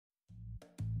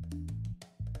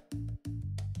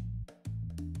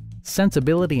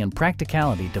sensibility and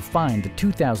practicality define the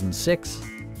 2006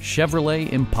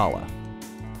 Chevrolet Impala.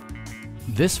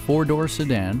 This four-door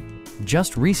sedan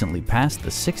just recently passed the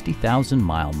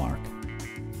 60,000-mile mark.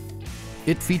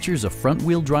 It features a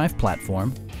front-wheel drive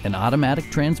platform, an automatic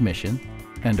transmission,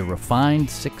 and a refined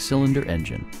six-cylinder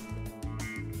engine.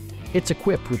 It's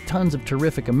equipped with tons of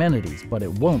terrific amenities, but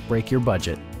it won't break your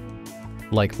budget,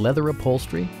 like leather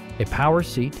upholstery, a power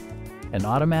seat, an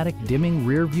automatic dimming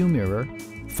rear-view mirror,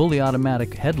 fully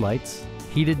automatic headlights,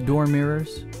 heated door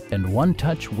mirrors, and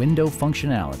one-touch window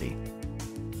functionality.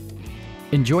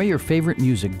 Enjoy your favorite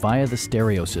music via the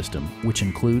stereo system, which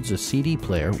includes a CD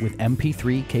player with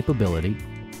MP3 capability,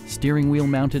 steering wheel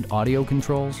mounted audio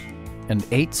controls, and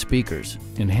 8 speakers,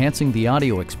 enhancing the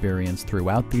audio experience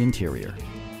throughout the interior.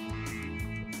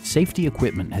 Safety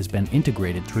equipment has been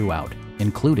integrated throughout,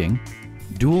 including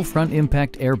dual front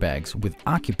impact airbags with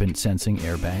occupant sensing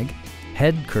airbag,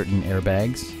 head curtain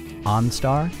airbags,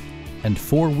 OnStar, and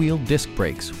four-wheel disc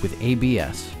brakes with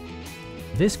ABS.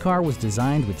 This car was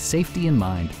designed with safety in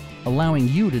mind, allowing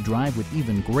you to drive with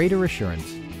even greater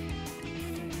assurance.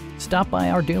 Stop by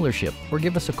our dealership or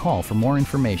give us a call for more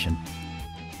information.